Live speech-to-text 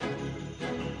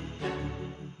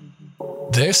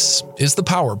This is The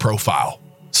Power Profile,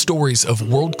 stories of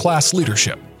world-class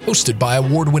leadership, hosted by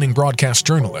award-winning broadcast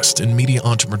journalist and media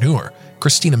entrepreneur,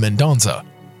 Christina Mendonza.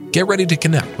 Get ready to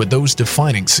connect with those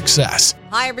defining success.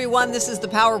 Hi, everyone. This is The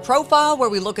Power Profile, where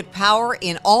we look at power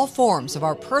in all forms of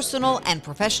our personal and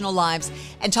professional lives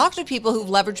and talk to people who've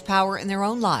leveraged power in their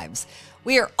own lives.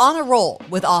 We are on a roll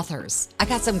with authors. I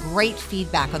got some great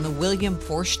feedback on the William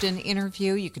Forstchen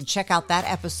interview. You can check out that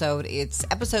episode. It's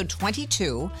episode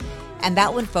 22, and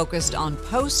that one focused on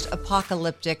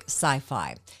post-apocalyptic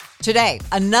sci-fi. Today,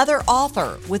 another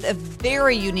author with a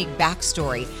very unique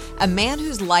backstory, a man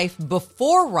whose life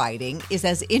before writing is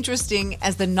as interesting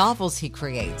as the novels he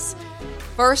creates.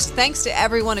 First, thanks to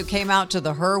everyone who came out to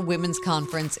the Her Women's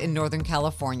Conference in Northern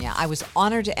California. I was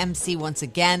honored to MC once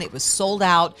again. It was sold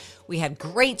out. We had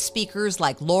great speakers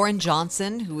like Lauren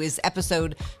Johnson, who is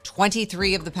episode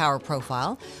 23 of The Power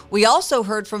Profile. We also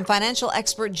heard from financial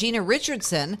expert Gina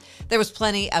Richardson. There was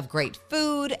plenty of great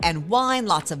food and wine,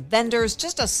 lots of vendors,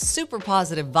 just a super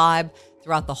positive vibe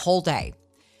throughout the whole day.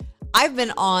 I've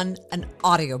been on an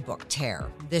audiobook tear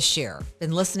this year.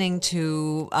 Been listening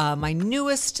to my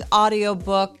newest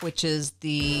audiobook, which is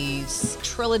the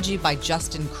trilogy by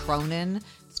Justin Cronin.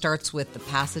 Starts with The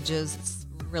Passages. It's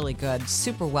really good,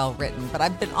 super well written, but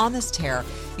I've been on this tear.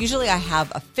 Usually I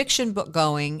have a fiction book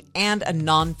going and a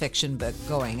nonfiction book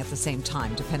going at the same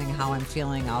time. Depending on how I'm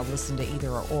feeling, I'll listen to either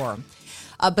or.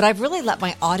 But I've really let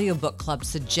my audiobook club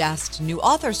suggest new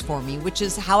authors for me, which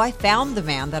is how I found the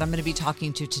man that I'm going to be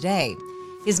talking to today.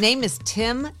 His name is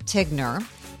Tim Tigner.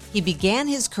 He began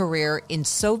his career in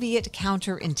Soviet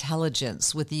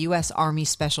Counterintelligence with the U.S. Army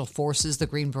Special Forces, the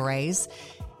Green Berets.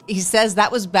 He says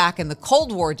that was back in the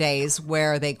Cold War days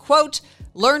where they, quote,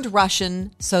 learned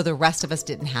Russian so the rest of us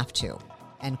didn't have to,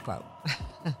 end quote.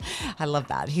 I love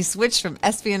that. He switched from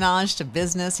espionage to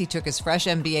business. He took his fresh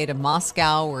MBA to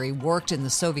Moscow, where he worked in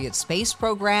the Soviet space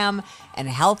program and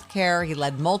healthcare. He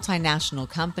led multinational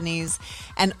companies.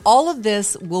 And all of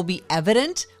this will be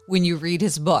evident when you read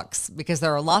his books, because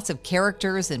there are lots of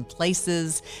characters and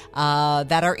places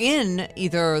that are in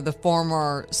either the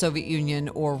former Soviet Union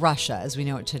or Russia as we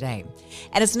know it today.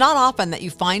 And it's not often that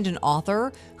you find an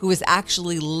author who has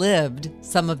actually lived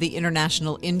some of the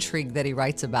international intrigue that he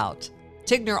writes about.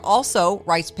 Tigner also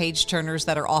writes page turners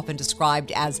that are often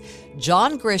described as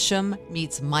John Grisham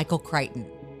meets Michael Crichton.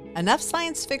 Enough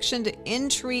science fiction to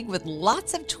intrigue with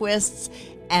lots of twists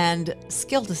and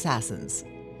skilled assassins.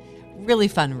 Really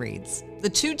fun reads. The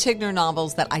two Tigner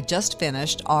novels that I just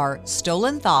finished are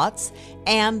Stolen Thoughts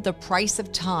and The Price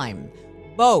of Time.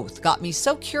 Both got me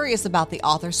so curious about the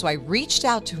author, so I reached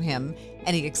out to him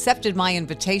and he accepted my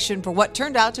invitation for what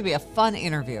turned out to be a fun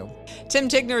interview. Tim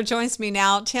Tigner joins me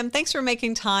now. Tim, thanks for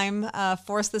making time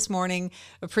for us this morning.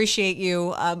 Appreciate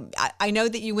you. I know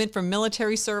that you went from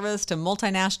military service to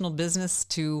multinational business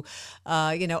to,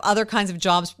 other kinds of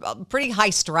jobs, pretty high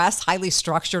stress, highly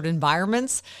structured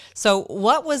environments. So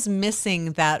what was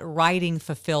missing that writing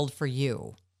fulfilled for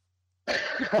you?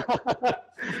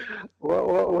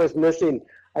 What was missing?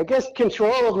 I guess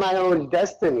control of my own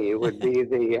destiny would be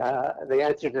the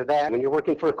answer to that. When you're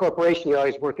working for a corporation, you're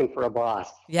always working for a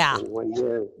boss. Yeah. And when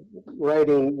you're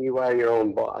writing, you are your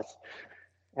own boss.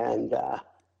 And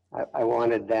I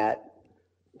wanted that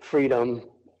freedom.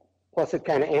 Plus, it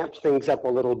kind of amps things up a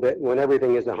little bit when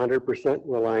everything is 100%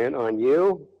 reliant on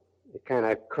you. It kind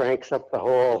of cranks up the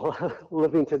whole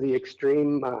living to the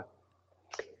extreme.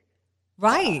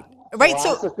 Right.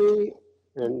 Philosophy.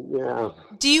 And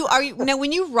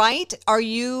when you write, are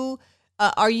you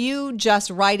just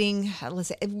writing,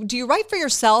 do you write for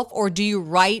yourself or do you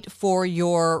write for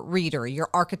your reader, your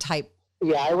archetype?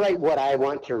 Yeah, I write what I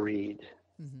want to read.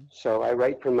 Mm-hmm. So I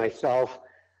write for myself.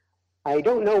 I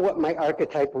don't know what my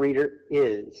archetype reader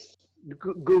is.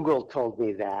 Google told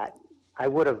me that. I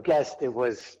would have guessed it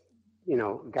was,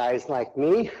 guys like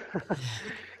me.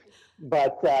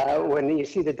 But when you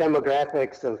see the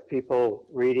demographics of people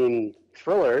reading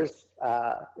thrillers,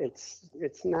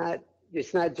 it's not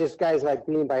just guys like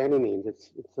me by any means. It's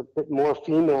a bit more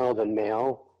female than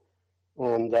male,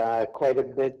 and quite a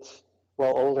bit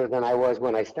older than I was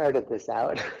when I started this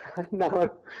out. now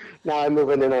I'm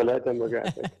moving in on that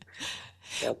demographic.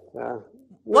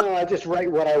 But I just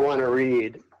write what I want to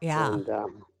read. Yeah. And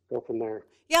go from there.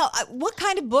 Yeah. What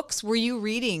kind of books were you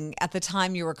reading at the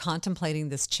time you were contemplating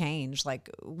this change? Like,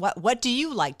 what do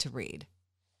you like to read?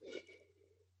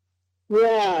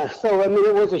 Yeah. So,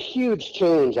 it was a huge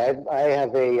change. I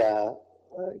have it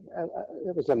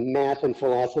was a math and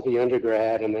philosophy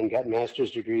undergrad and then got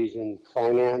master's degrees in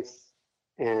finance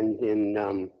and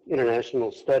in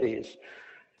international studies.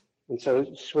 And so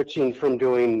switching from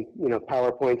doing,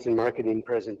 PowerPoints and marketing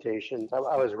presentations, I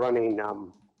was running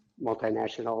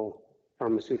multinational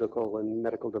pharmaceutical and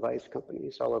medical device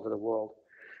companies all over the world.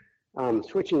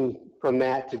 Switching from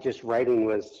that to just writing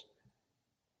was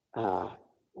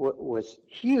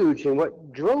huge. And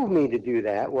what drove me to do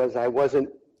that was I wasn't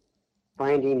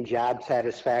finding job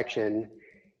satisfaction,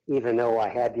 even though I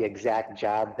had the exact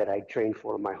job that I trained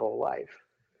for my whole life.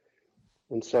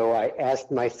 And so I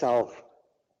asked myself,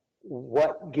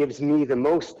 what gives me the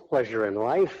most pleasure in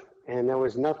life? And there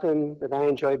was nothing that I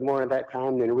enjoyed more at that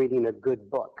time than reading a good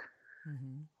book.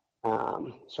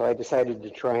 So I decided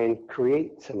to try and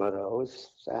create some of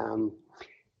those.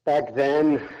 Back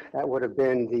then, that would have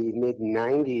been the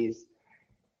mid-90s,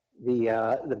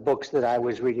 the books that I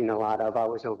was reading a lot of, I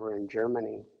was over in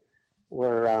Germany,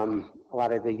 were a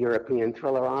lot of the European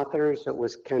thriller authors. It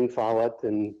was Ken Follett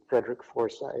and Frederick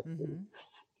Forsyth, and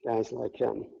guys like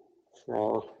him.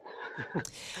 So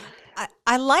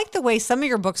I like the way some of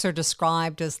your books are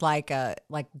described as like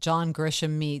John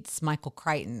Grisham meets Michael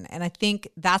Crichton. And I think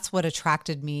that's what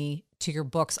attracted me to your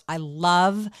books. I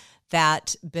love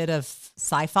that bit of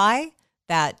sci-fi,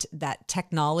 that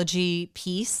technology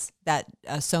piece that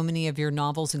so many of your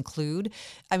novels include.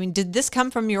 I mean, did this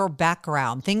come from your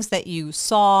background, things that you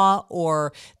saw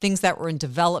or things that were in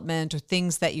development or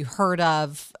things that you heard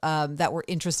of that were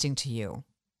interesting to you?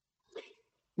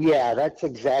 Yeah, that's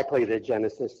exactly the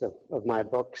genesis of my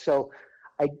book. So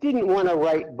I didn't want to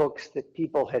write books that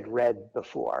people had read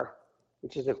before,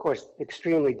 which is, of course,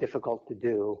 extremely difficult to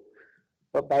do.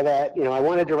 But by that, I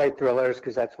wanted to write thrillers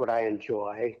because that's what I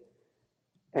enjoy.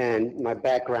 And my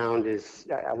background is,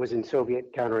 I was in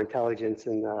Soviet Counterintelligence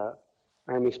in the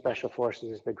Army Special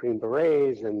Forces, the Green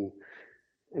Berets, and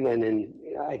then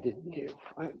I did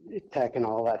tech and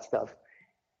all that stuff.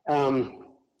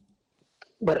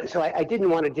 But so I didn't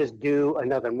want to just do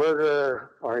another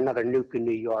murder or another nuke in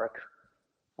New York.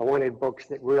 I wanted books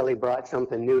that really brought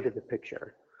something new to the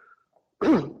picture.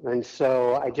 And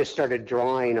so I just started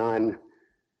drawing on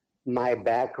my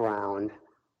background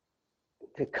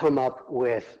to come up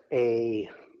with a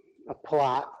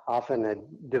plot, often a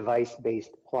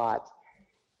device-based plot,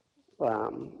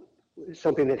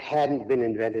 something that hadn't been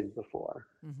invented before.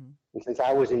 And since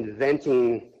I was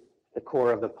inventing the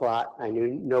core of the plot, I knew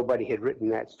nobody had written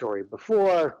that story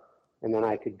before, and then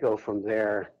I could go from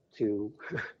there to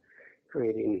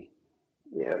creating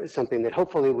something that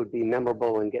hopefully would be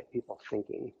memorable and get people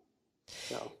thinking.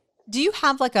 So. Do you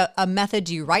have like a method?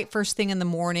 Do you write first thing in the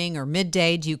morning or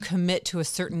midday? Do you commit to a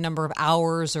certain number of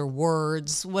hours or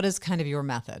words? What is kind of your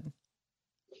method?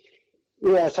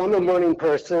 Yeah, so I'm a morning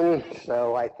person,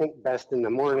 so I think best in the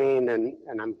morning, and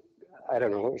I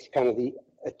don't know, it's kind of the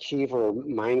achiever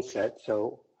mindset.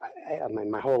 So I mean,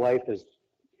 my whole life is,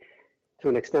 to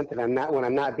an extent that when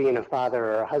I'm not being a father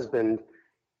or a husband,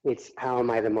 it's how am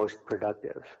I the most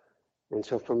productive? And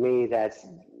so for me, that's,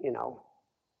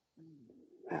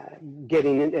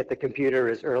 getting in at the computer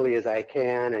as early as I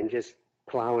can and just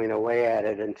plowing away at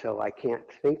it until I can't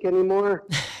think anymore,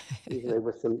 usually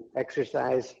with some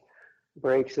exercise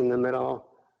breaks in the middle.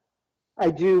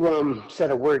 I do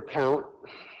set a word count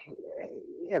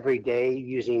every day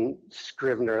using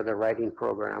Scrivener, the writing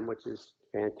program, which is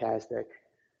fantastic.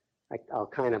 I'll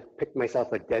kind of pick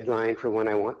myself a deadline for when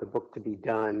I want the book to be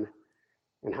done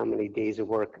and how many days of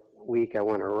work a week I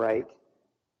want to write.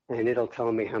 And it'll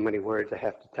tell me how many words I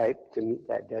have to type to meet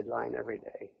that dedeadline every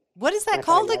day. What is that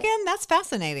called again? That's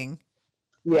fascinating.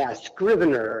 Yeah,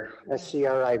 Scrivener,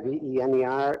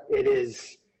 Scrivener. It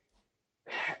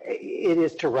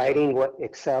is to writing what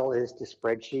Excel is to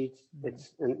spreadsheets.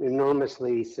 It's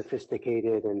enormously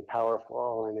sophisticated and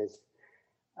powerful, and is,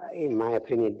 in my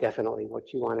opinion, definitely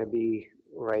what you want to be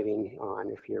writing on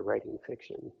if you're writing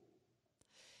fiction.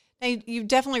 Now, you're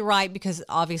definitely right, because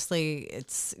obviously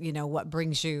it's, what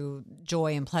brings you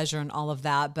joy and pleasure and all of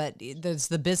that, but there's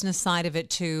the business side of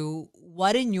it too.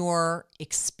 What in your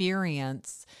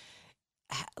experience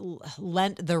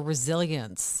lent the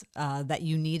resilience that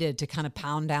you needed to kind of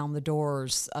pound down the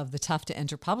doors of the tough to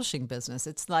enter publishing business?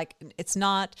 It's like, it's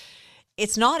not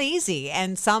easy.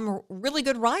 And some really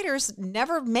good writers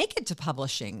never make it to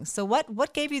publishing. So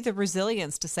what gave you the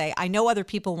resilience to say, I know other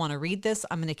people want to read this,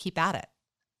 I'm going to keep at it?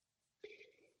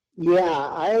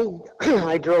 Yeah,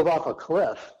 I drove off a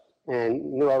cliff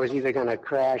and knew I was either going to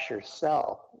crash or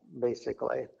sell,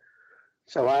 basically.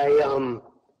 So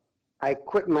I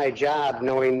quit my job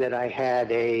knowing that I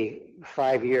had a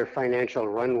 5-year financial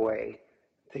runway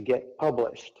to get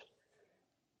published.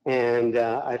 And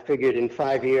I figured in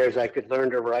 5 years I could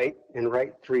learn to write and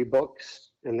write 3 books,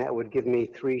 and that would give me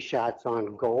 3 shots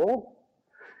on goal.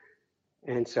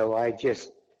 And so I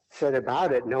just set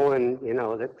about it, knowing,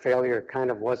 that failure kind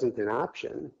of wasn't an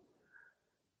option.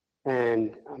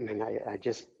 And I mean, I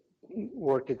just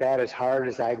worked at that as hard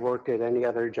as I'd worked at any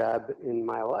other job in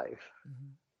my life.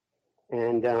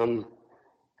 And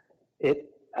it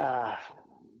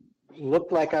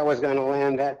looked like I was going to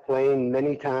land that plane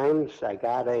many times. I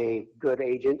got a good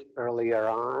agent earlier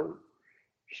on.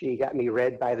 She got me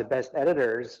read by the best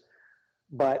editors,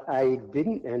 but I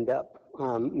didn't end up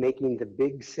making the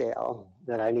big sale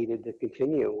that I needed to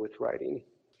continue with writing.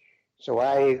 So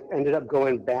I ended up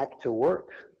going back to work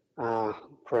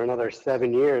for another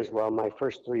 7 years while my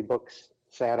first 3 books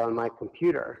sat on my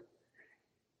computer.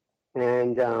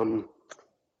 And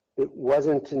it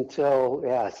wasn't until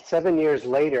 7 years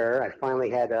later, I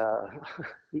finally had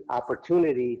the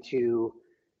opportunity to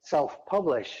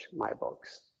self-publish my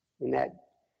books. And that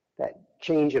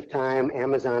change of time,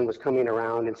 Amazon was coming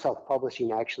around and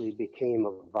self-publishing actually became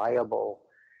a viable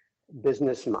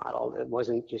business model. It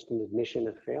wasn't just an admission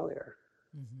of failure.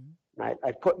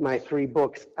 I put my 3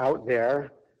 books out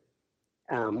there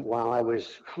while I was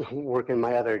working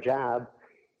my other job.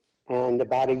 And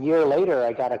about a year later,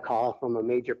 I got a call from a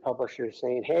major publisher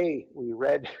saying, hey, we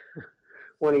read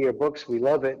one of your books, we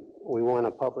love it, we want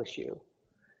to publish you.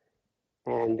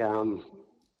 And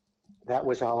that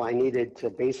was all I needed to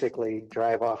basically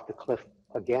drive off the cliff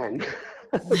again.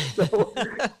 So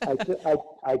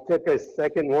I took a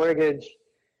second mortgage,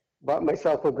 bought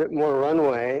myself a bit more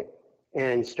runway,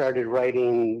 and started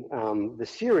writing the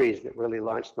series that really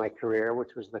launched my career,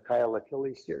 which was the Kyle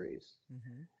Achilles series.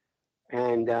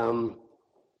 And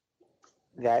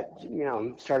that,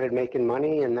 started making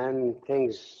money, and then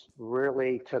things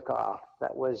really took off.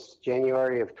 That was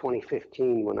January of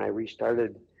 2015 when I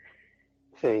restarted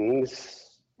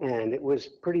things, and it was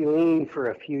pretty lean for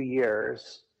a few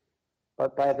years.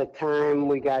 But by the time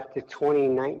we got to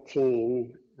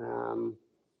 2019,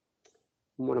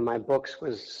 one of my books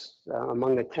was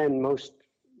among the 10 most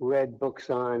read books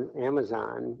on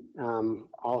Amazon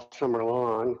all summer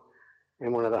long,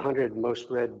 and one of the 100 most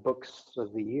read books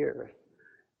of the year.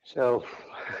 So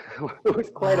it was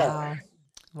quite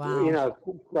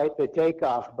quite the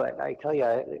takeoff. But I tell you,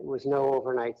 it was no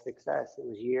overnight success. It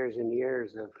was years and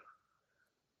years of,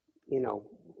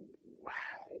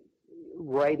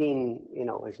 writing,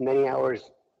 as many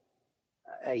hours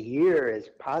a year as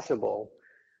possible,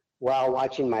 while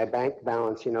watching my bank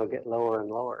balance, get lower and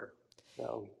lower.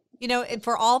 So,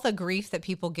 for all the grief that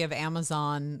people give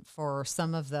Amazon for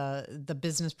some of the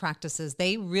business practices,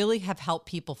 they really have helped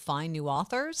people find new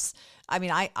authors. I mean,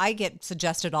 I get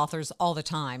suggested authors all the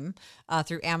time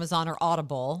through Amazon or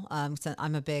Audible. So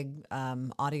I'm a big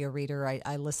audio reader.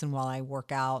 I listen while I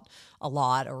work out a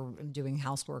lot or doing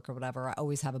housework or whatever. I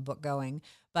always have a book going.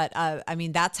 But I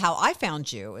mean, that's how I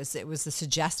found you. It was the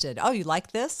suggested, oh, you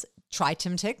like this? Try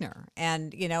Tim Tigner.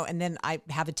 And, and then I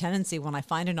have a tendency when I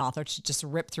find an author to just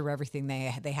rip through everything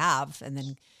they have, and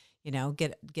then,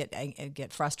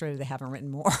 get frustrated they haven't written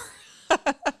more.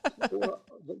 Well,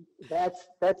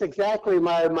 that's exactly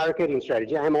my marketing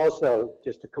strategy. I'm also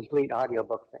just a complete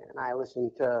audiobook fan. I listen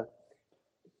to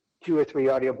 2 or 3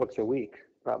 audiobooks a week,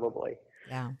 probably.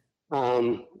 Yeah.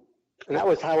 And that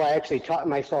was how I actually taught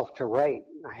myself to write.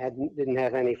 I didn't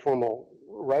have any formal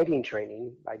writing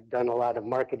training. I'd done a lot of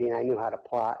marketing. I knew how to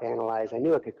plot, analyze. I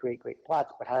knew I could create great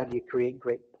plots, but how do you create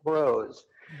great prose?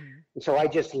 And so I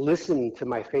just listened to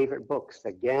my favorite books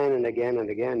again and again and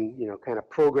again, kind of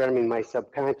programming my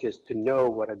subconscious to know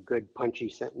what a good punchy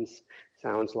sentence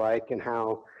sounds like, and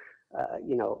how,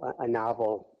 a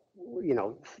novel,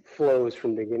 flows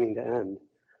from beginning to end.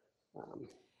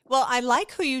 Well, I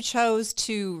like who you chose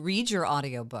to read your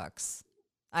audiobooks.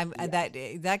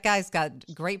 That guy's got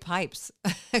great pipes,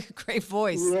 great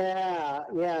voice. Yeah.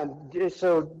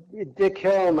 So Dick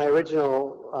Hill, my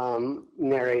original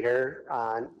narrator,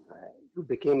 who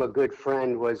became a good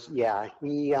friend, he was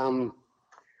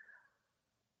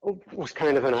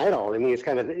kind of an idol. I mean, he's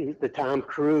kind of the Tom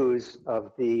Cruise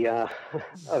of the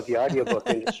audiobook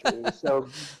industry. So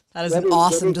that is an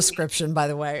awesome description, by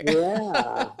the way.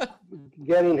 Yeah.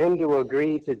 Getting him to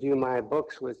agree to do my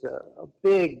books was a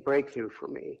big breakthrough for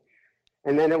me.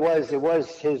 And then it was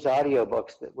his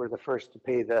audiobooks that were the first to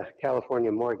pay the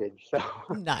California mortgage. So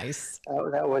nice.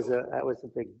 that was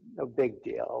a big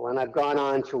deal. And I've gone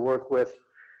on to work with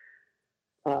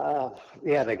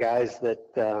the guys that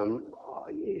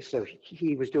so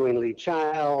he was doing Lead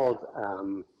Child.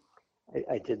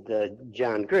 I did the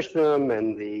John Grisham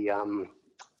and the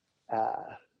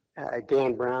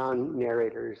Dan Brown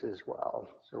narrators as well.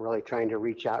 So really trying to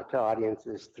reach out to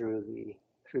audiences through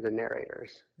the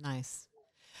narrators. Nice.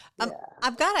 Yeah.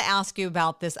 I've got to ask you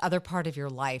about this other part of your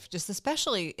life, just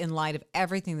especially in light of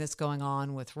everything that's going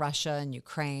on with Russia and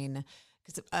Ukraine,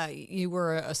 because you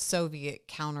were a Soviet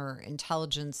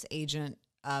counterintelligence agent,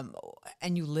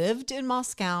 and you lived in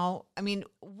Moscow. I mean,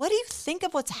 what do you think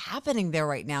of what's happening there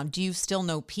right now? Do you still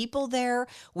know people there?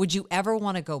 Would you ever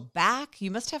want to go back? You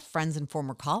must have friends and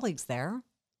former colleagues there.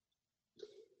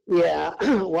 Yeah,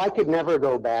 well, I could never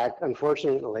go back,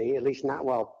 unfortunately, at least not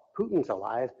while Putin's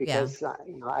alive, Yeah. because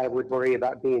I would worry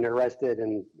about being arrested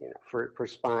and for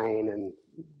spying, and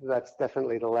that's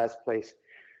definitely the last place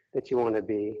that you want to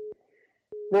be.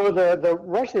 No, the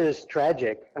Russia is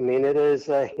tragic. I mean, it is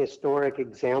a historic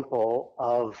example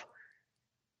of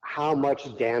how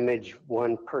much damage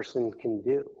one person can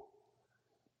do.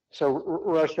 So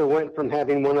Russia went from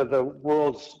having one of the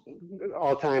world's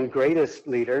all-time greatest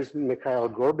leaders, Mikhail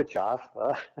Gorbachev,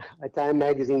 a Time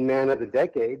Magazine Man of the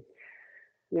Decade,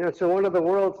 to one of the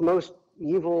world's most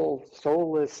evil,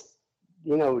 soulless,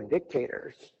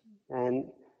 dictators. And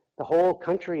the whole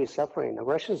country is suffering.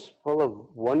 Russia's full of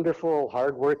wonderful,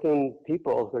 hardworking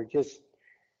people who are just,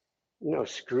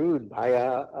 screwed by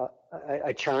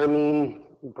a charming,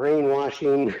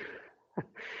 brainwashing,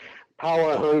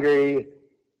 power-hungry,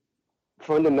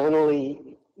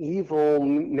 fundamentally evil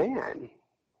man.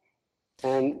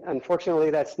 And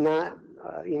unfortunately, that's not,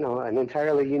 an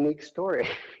entirely unique story.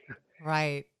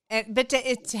 Right. But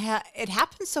it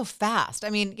happens so fast. I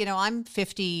mean, I'm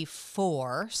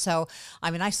 54, so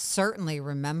I mean, I certainly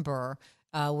remember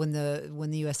when the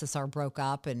USSR broke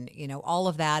up, and all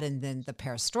of that, and then the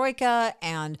perestroika,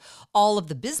 and all of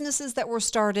the businesses that were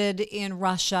started in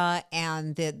Russia,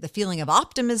 and the feeling of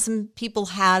optimism people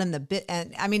had,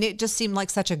 and I mean, it just seemed like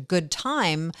such a good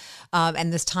time,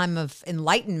 and this time of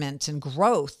enlightenment and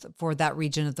growth for that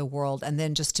region of the world, and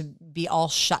then just to be all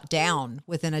shut down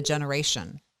within a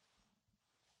generation.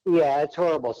 Yeah, it's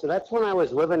horrible. So that's when I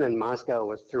was living in Moscow,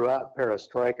 was throughout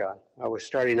perestroika. I was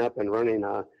starting up and running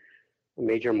a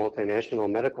major multinational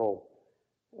medical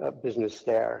business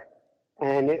there.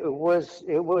 And it was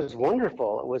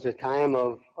wonderful. It was a time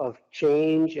of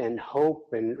change and hope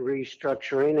and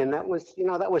restructuring. And that was,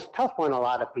 that was tough on a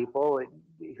lot of people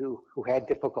who had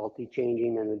difficulty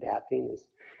changing and adapting, as,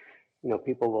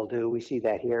 people will do. We see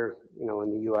that here, in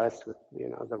the US with,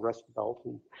 the Rust Belt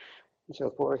and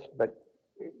so forth. But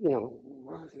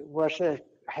Russia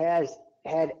has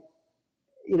had,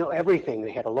 everything.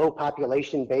 They had a low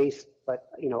population base, but,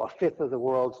 a fifth of the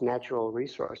world's natural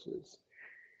resources.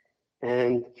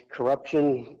 And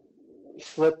corruption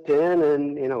slipped in,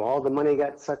 and, all the money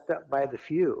got sucked up by the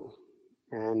few.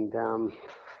 And, the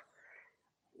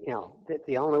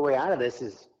only way out of this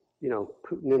is,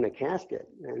 Putin in a casket.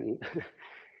 And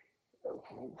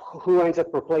who ends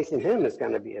up replacing him is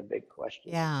going to be a big question.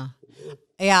 Yeah.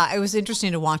 Yeah. It was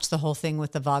interesting to watch the whole thing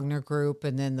with the Wagner group,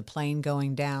 and then the plane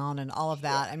going down and all of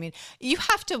that. I mean, you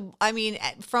have to,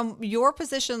 from your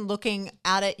position looking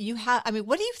at it,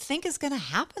 what do you think is going to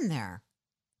happen there?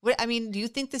 Do you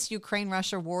think this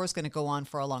Ukraine-Russia war is going to go on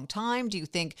for a long time? Do you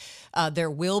think there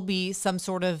will be some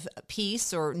sort of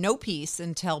peace or no peace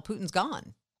until Putin's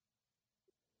gone?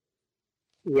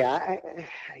 Yeah.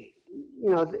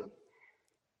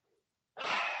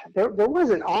 There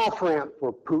was an off-ramp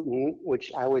for Putin,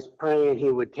 which I was praying he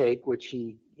would take, which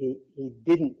he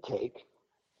didn't take,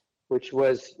 which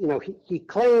was, he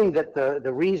claimed that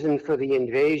the reason for the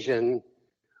invasion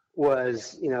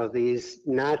was, these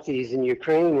Nazis in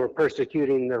Ukraine were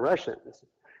persecuting the Russians.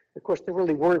 Of course, there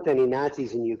really weren't any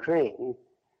Nazis in Ukraine,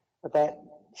 but that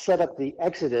set up the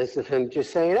exodus of him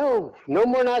just saying, oh, no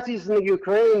more Nazis in the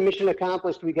Ukraine, mission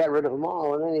accomplished, we got rid of them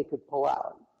all, and then he could pull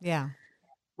out. Yeah.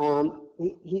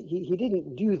 He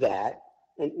didn't do that,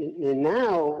 and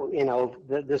now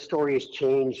the story has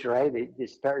changed, right?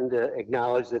 It's starting to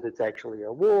acknowledge that it's actually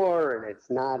a war, and it's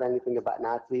not anything about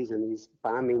Nazis and he's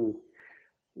bombing,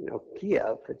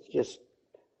 Kiev. It's just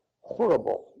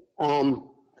horrible.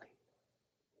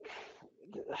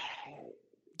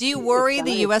 Do you worry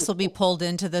the U.S. will be pulled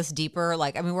into this deeper?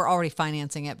 We're already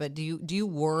financing it, but do you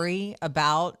worry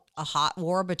about a hot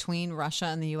war between Russia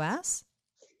and the U.S.?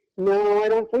 No, I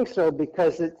don't think so,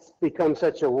 because it's become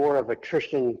such a war of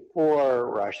attrition for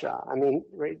Russia. I mean,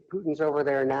 right, Putin's over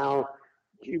there now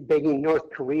begging North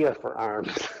Korea for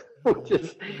arms, which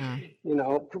is,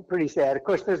 pretty sad. Of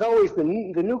course, there's always the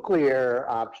nuclear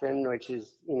option, which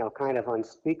is, kind of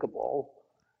unspeakable.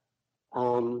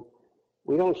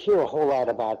 We don't hear a whole lot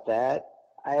about that.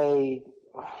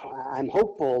 I'm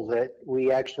hopeful that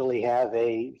we actually have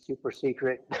a super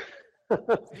secret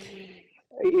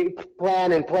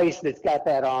plan in place that's got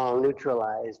that all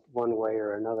neutralized one way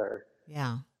or another.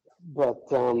 Yeah. But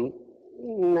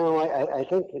No, I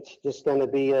think it's just going to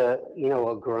be a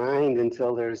grind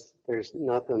until there's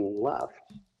nothing left.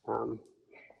 Um,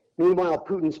 Meanwhile,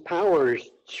 Putin's power is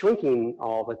shrinking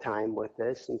all the time with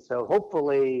this, and so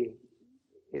hopefully,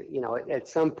 at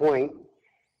some point,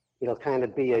 it'll kind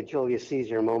of be a Julius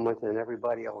Caesar moment, and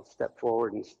everybody will step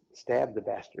forward and stab the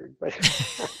bastard. But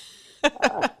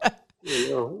uh, you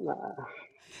know,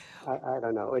 I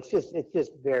don't know. It's just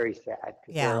very sad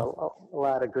because there Yeah. are a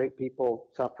lot of great people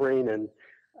suffering, and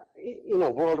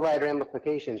worldwide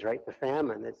ramifications. Right, the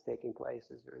famine that's taking place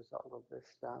as a result of this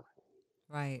stuff.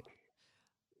 Right.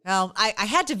 Well, I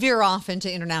had to veer off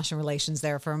into international relations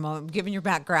there for a moment, given your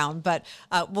background, but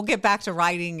we'll get back to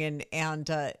writing and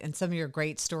some of your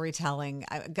great storytelling.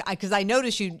 Because I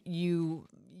noticed you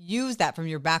use that from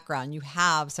your background. You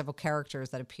have several characters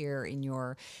that appear in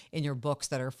your books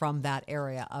that are from that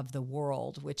area of the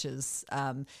world, which is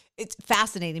it's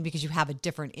fascinating because you have a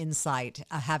different insight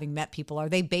having met people. Are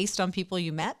they based on people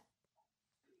you met?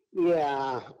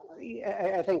 Yeah,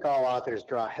 I think all authors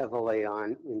draw heavily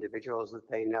on individuals that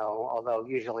they know, although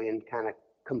usually in kind of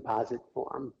composite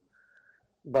form.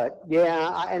 But yeah,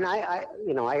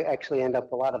 I actually end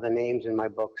up, a lot of the names in my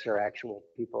books are actual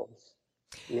people's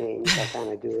names. I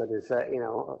kind of do it as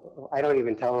I don't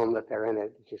even tell them that they're in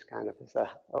it. It's just kind of as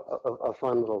a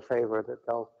fun little favor that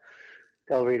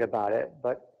they'll read about it.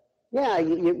 But yeah,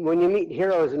 when you meet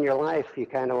heroes in your life, you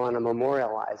kind of want to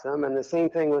memorialize them. And the same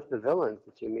thing with the villains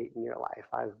that you meet in your life.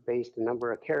 I've based a number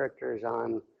of characters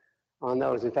on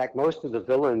those. In fact, most of the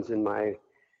villains in my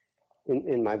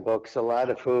books, a lot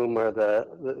of whom are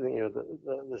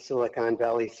the Silicon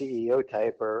Valley CEO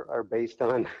type, are based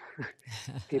on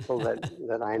people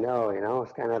that I know.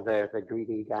 It's kind of the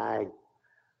greedy guy,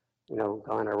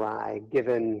 gone awry,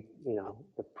 given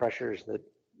the pressures that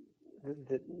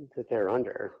they're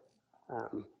under.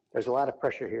 There's a lot of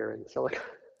pressure here in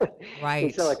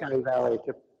Right. Silicon Valley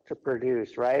to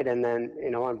produce, right? And then,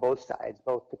 on both sides,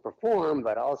 both to perform,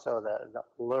 but also the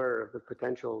lure of the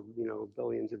potential,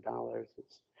 billions of dollars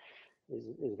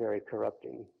is very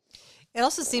corrupting. It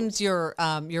also So, seems your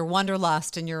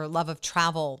wanderlust and your love of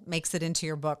travel makes it into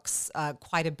your books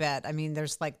quite a bit. I mean,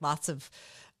 there's like lots of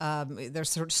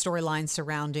there's sort of storylines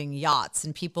surrounding yachts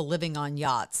and people living on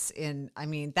yachts. I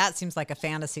mean, that seems like a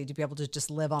fantasy to be able to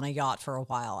just live on a yacht for a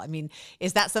while. I mean,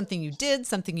 is that something you did?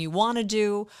 Something you want to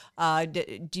do?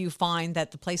 Do you find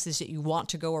that the places that you want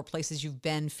to go or places you've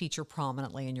been feature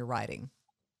prominently in your writing?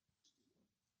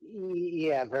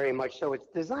 yeah, very much so. It's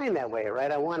designed that way,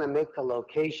 right? I want to make the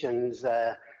locations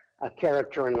a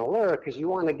character in the lure, because you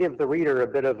want to give the reader a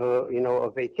bit of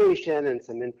a vacation and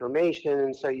some information,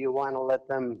 and so you want to let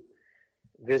them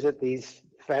visit these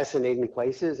fascinating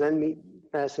places and meet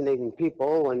fascinating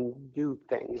people and do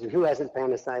things. And who hasn't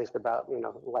fantasized about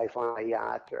life on a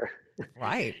yacht or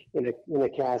Right. in a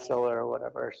castle or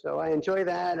whatever? So I enjoy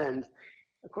that, and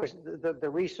of course the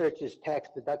research is tax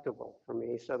deductible for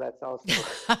me, so that's also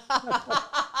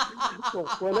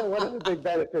one of the big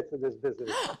benefits of this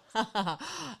business.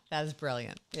 That's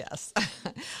brilliant. Yes.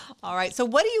 All right. So,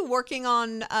 what are you working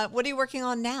on? What are you working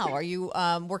on now? Are you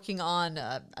working on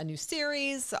a new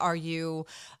series? Are you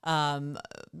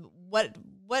what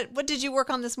did you work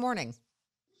on this morning?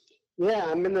 Yeah,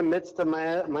 I'm in the midst of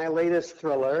my latest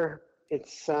thriller.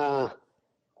 It's kind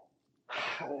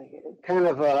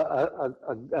of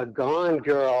a Gone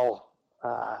Girl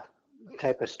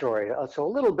type of story. So a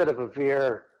little bit of a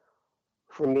veer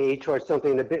for me towards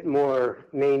something a bit more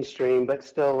mainstream, but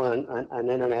still an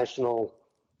international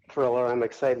thriller. I'm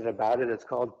excited about it. It's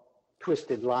called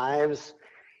Twisted Lives.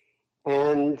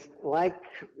 And like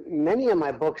many of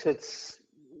my books, it's,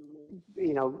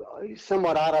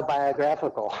 somewhat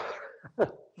autobiographical. So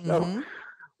Mm-hmm.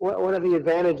 one of the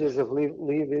advantages of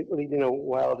leading a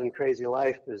wild and crazy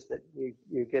life is that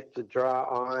you get to draw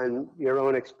on your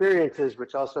own experiences,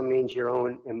 which also means your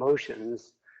own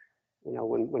emotions,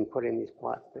 when putting these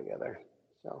plots together.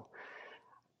 So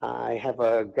I have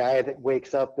a guy that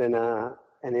wakes up in an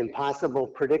impossible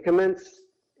predicament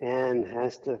and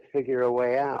has to figure a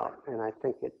way out. And I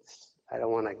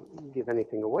don't want to give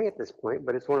anything away at this point,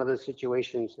 but it's one of those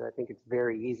situations that I think it's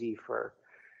very easy for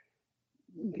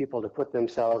people to put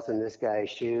themselves in this guy's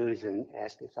shoes and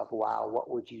ask themselves, wow, what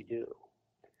would you do?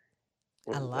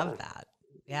 I And love that.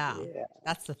 Yeah, yeah,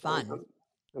 that's the so fun.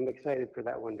 I'm excited for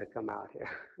that one to come out here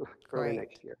early Great.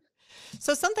 next year.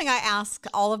 So, something I ask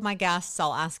all of my guests,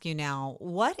 I'll ask you now.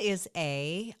 What is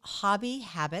a hobby,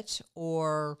 habit,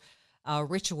 or a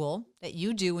ritual that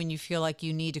you do when you feel like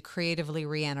you need to creatively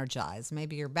re-energize?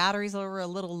 Maybe your batteries are a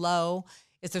little low.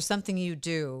 Is there something you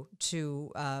do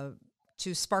to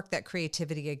spark that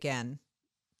creativity again?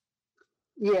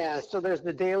 Yeah, so there's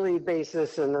the daily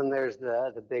basis and then there's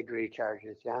the big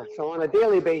recharges. Yeah. So on a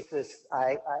daily basis,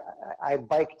 I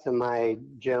bike to my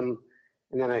gym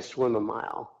and then I swim a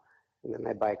mile and then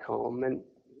I bike home.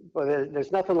 But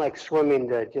there's nothing like swimming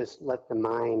to just let the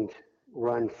mind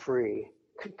run free.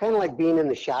 Kind of like being in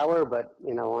the shower, but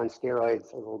on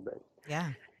steroids a little bit. Yeah.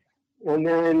 And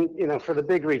then, for the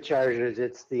big recharges,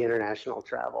 it's the international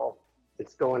travel.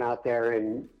 It's going out there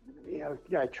and,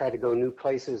 I try to go new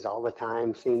places all the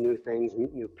time, seeing new things,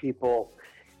 meet new people,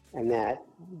 and that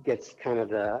gets kind of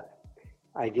the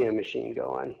idea machine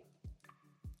going.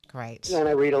 Great. And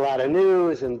I read a lot of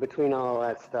news, and between all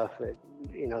that stuff, the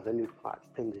new plots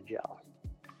tend to gel.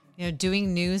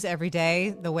 Doing news every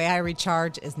day, the way I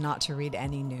recharge is not to read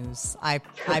any news. I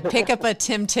pick up a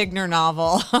Tim Tigner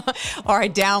novel or I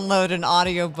download an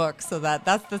audiobook, so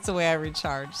that's the way I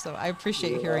recharge. So I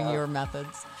appreciate hearing your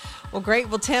methods. Well, great.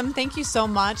 Well, Tim, thank you so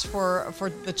much for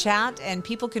the chat, and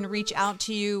people can reach out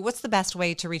to you. What's the best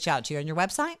way to reach out to you? On your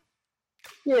website?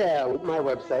 Yeah, my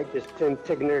website is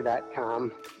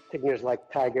timtigner.com. Tigner's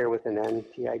like tiger with an N,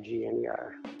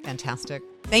 Tigner. Fantastic.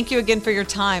 Thank you again for your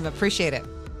time. Appreciate it.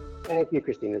 Thank you,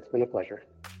 Christina. It's been a pleasure.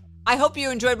 I hope you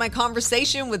enjoyed my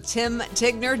conversation with Tim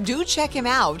Tigner. Do check him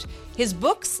out. His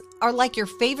books are like your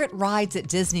favorite rides at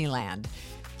Disneyland.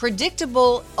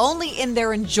 Predictable only in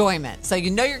their enjoyment, so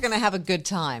you're going to have a good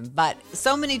time. But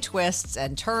so many twists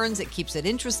and turns, it keeps it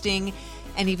interesting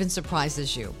and even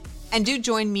surprises you. And do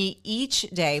join me each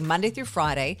day, Monday through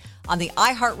Friday, on the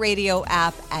iHeartRadio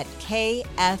app at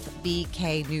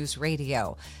KFBK News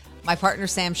Radio. My partner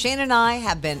Sam Shane and I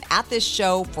have been at this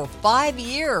show for 5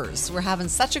 years. We're having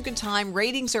such a good time.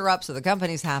 Ratings are up, so the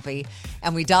company's happy.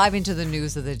 And we dive into the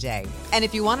news of the day. And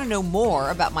if you want to know more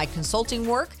about my consulting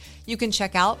work, you can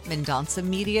check out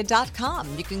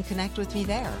MendoncaMedia.com. You can connect with me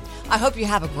there. I hope you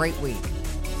have a great week.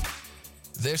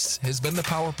 This has been The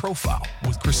Power Profile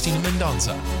with Christina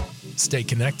Mendonca. Stay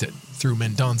connected through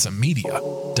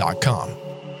MendoncaMedia.com.